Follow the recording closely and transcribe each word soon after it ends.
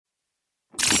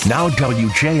Now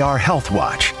WJR Health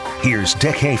Watch. Here's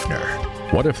Dick Hafner.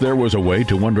 What if there was a way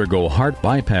to undergo heart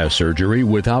bypass surgery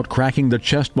without cracking the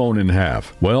chest bone in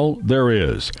half? Well, there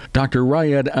is. Dr.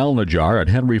 Rayed Al-Najjar at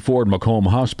Henry Ford Macomb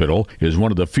Hospital is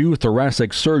one of the few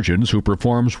thoracic surgeons who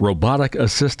performs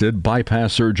robotic-assisted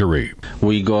bypass surgery.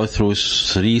 We go through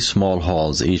 3 small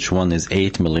holes. Each one is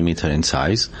 8 millimeter in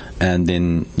size. And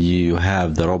then you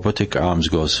have the robotic arms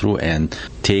go through and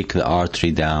take the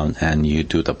artery down, and you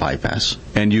do the bypass.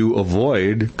 And you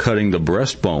avoid cutting the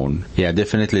breastbone. Yeah,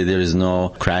 definitely there is no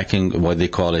cracking, what they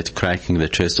call it, cracking the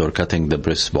chest or cutting the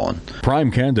breastbone. Prime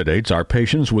candidates are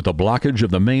patients with a blockage of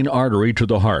the main artery to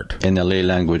the heart. In the lay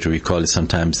language, we call it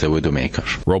sometimes the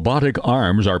widowmaker. Robotic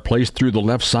arms are placed through the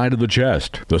left side of the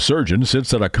chest. The surgeon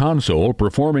sits at a console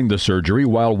performing the surgery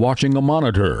while watching a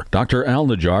monitor. Dr.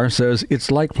 Al-Najjar says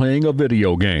it's like playing a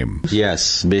video game.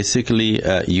 Yes, basically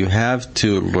you have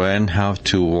to learn how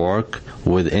to work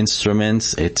with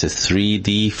instruments. It's a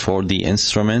 3D, 4D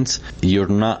instruments. You're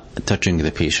not touching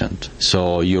the patient.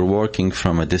 So you're working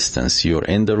from a distance. You're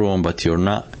in the room, but you're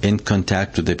not in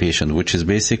contact with the patient, which is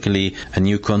basically a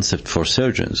new concept for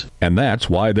surgeons. And that's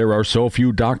why there are so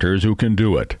few doctors who can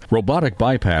do it. Robotic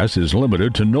bypass is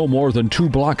limited to no more than 2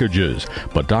 blockages,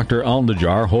 but Dr.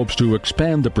 Al-Najjar hopes to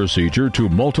expand the procedure to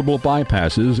multiple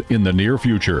bypasses in the near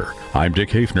future. I'm Dick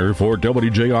Hafner for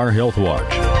WJR Health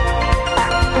Watch.